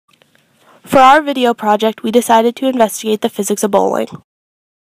For our video project, we decided to investigate the physics of bowling.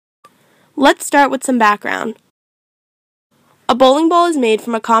 Let's start with some background. A bowling ball is made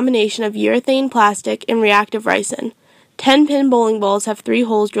from a combination of urethane plastic and reactive ricin. 10-pin bowling balls have 3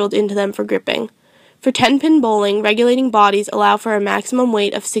 holes drilled into them for gripping. For 10-pin bowling, regulating bodies allow for a maximum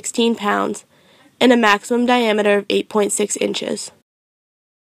weight of 16 pounds and a maximum diameter of 8.6 inches.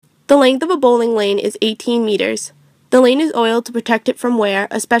 The length of a bowling lane is 18 meters. The lane is oiled to protect it from wear,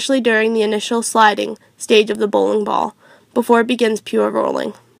 especially during the initial sliding stage of the bowling ball, before it begins pure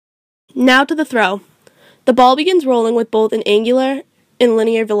rolling. Now to the throw. The ball begins rolling with both an angular and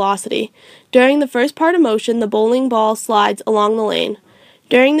linear velocity. During the first part of motion, the bowling ball slides along the lane.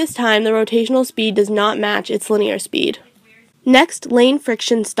 During this time, the rotational speed does not match its linear speed. Next, lane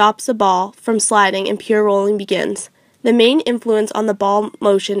friction stops the ball from sliding and pure rolling begins. The main influence on the ball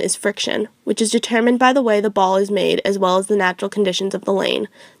motion is friction, which is determined by the way the ball is made as well as the natural conditions of the lane.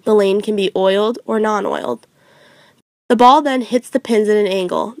 The lane can be oiled or non-oiled. The ball then hits the pins at an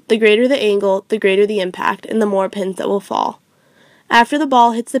angle. The greater the angle, the greater the impact, and the more pins that will fall. After the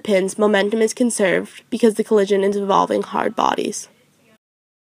ball hits the pins, momentum is conserved because the collision is involving hard bodies.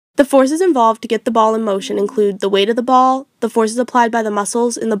 The forces involved to get the ball in motion include the weight of the ball, the forces applied by the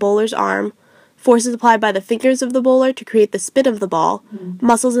muscles in the bowler's arm, forces applied by the fingers of the bowler to create the spin of the ball,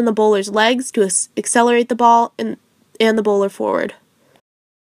 muscles in the bowler's legs to accelerate the ball, and the bowler forward.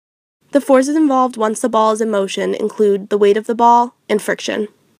 The forces involved once the ball is in motion include the weight of the ball and friction.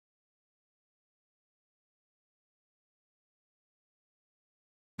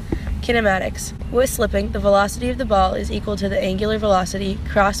 Kinematics. With slipping, the velocity of the ball is equal to the angular velocity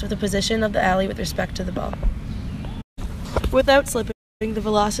crossed with the position of the alley with respect to the ball. Without slipping, the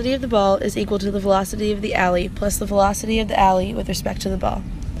velocity of the ball is equal to the velocity of the alley plus the velocity of the alley with respect to the ball.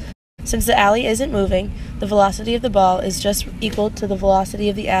 Since the alley isn't moving, the velocity of the ball is just equal to the velocity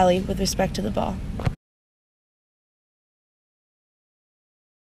of the alley with respect to the ball.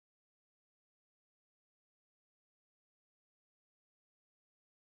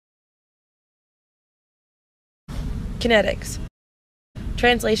 Kinetics.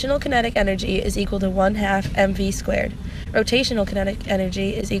 Translational kinetic energy is equal to 1/2 mv squared. Rotational kinetic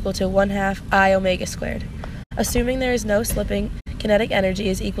energy is equal to 1/2 I omega squared. Assuming there is no slipping, kinetic energy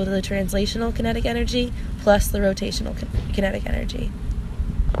is equal to the translational kinetic energy plus the rotational kinetic energy.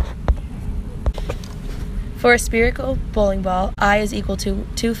 For a spherical bowling ball, I is equal to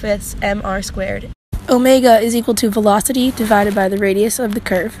 2/5 mr squared. Omega is equal to velocity divided by the radius of the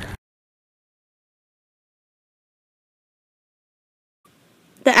curve.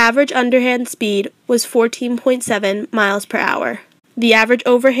 The average underhand speed was 14.7 miles per hour. The average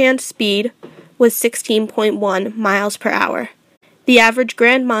overhand speed was 16.1 miles per hour. The average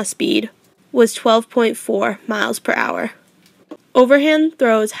grandma speed was 12.4 miles per hour. Overhand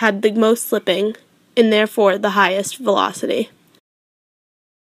throws had the most slipping and therefore the highest velocity.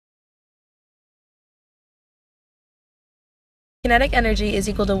 Kinetic energy is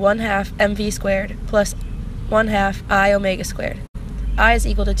equal to 1/2 mv squared plus 1/2 I omega squared. I is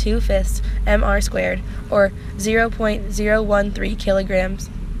equal to 2/5 mr squared, or 0.013 kilograms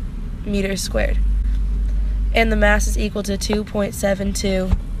meters squared, and the mass is equal to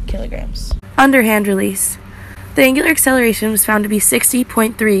 2.72 kilograms. Underhand release. The angular acceleration was found to be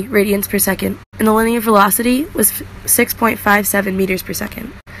 60.3 radians per second, and the linear velocity was 6.57 meters per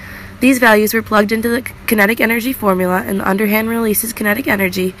second. These values were plugged into the kinetic energy formula, and the underhand release's kinetic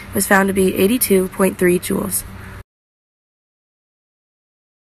energy was found to be 82.3 joules.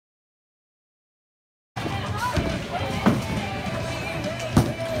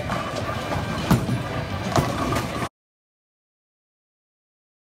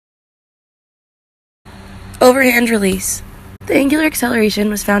 Overhand release. The angular acceleration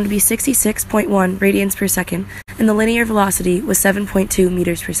was found to be 66.1 radians per second, and the linear velocity was 7.2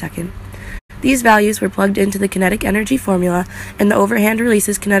 meters per second. These values were plugged into the kinetic energy formula, and the overhand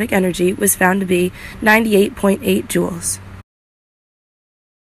release's kinetic energy was found to be 98.8 joules.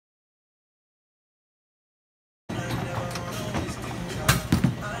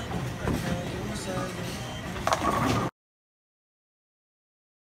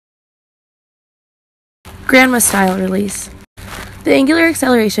 Grandma style release. The angular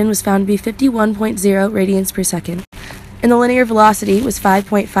acceleration was found to be 51.0 radians per second, and the linear velocity was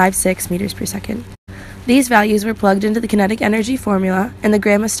 5.56 meters per second. These values were plugged into the kinetic energy formula, and the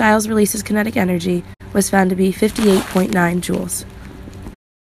Grandma style's release's kinetic energy was found to be 58.9 joules.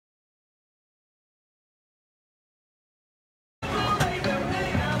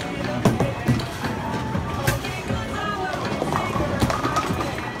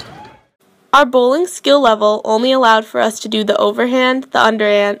 Our bowling skill level only allowed for us to do the overhand, the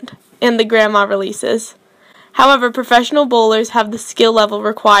underhand, and the grandma releases. However, professional bowlers have the skill level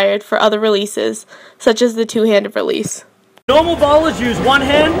required for other releases, such as the two-handed release. Normal bowlers use one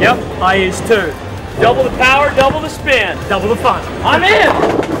hand. Yep. I use two. Double the power, double the spin, double the fun. I'm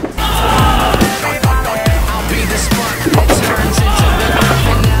in!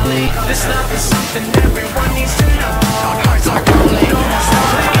 This love is something everyone needs to know. Hearts are calling.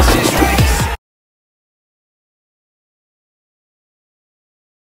 It's just race.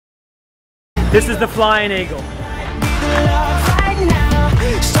 This is the Flying Eagle.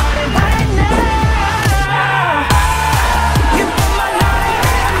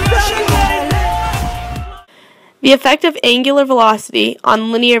 The effect of angular velocity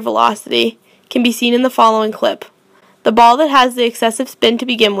on linear velocity can be seen in the following clip. The ball that has the excessive spin to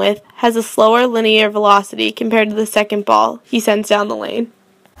begin with has a slower linear velocity compared to the second ball he sends down the lane.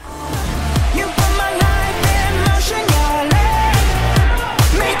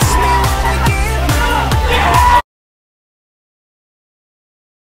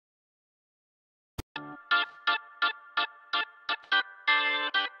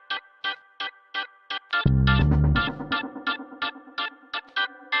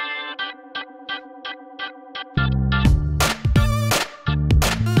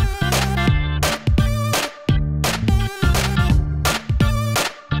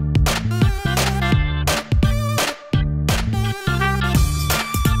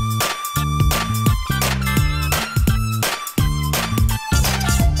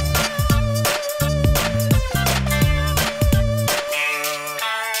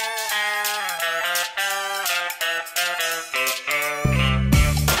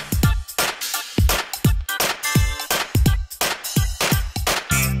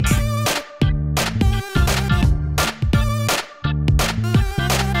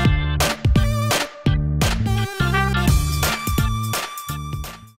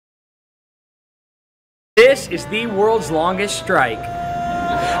 This is the world's longest strike.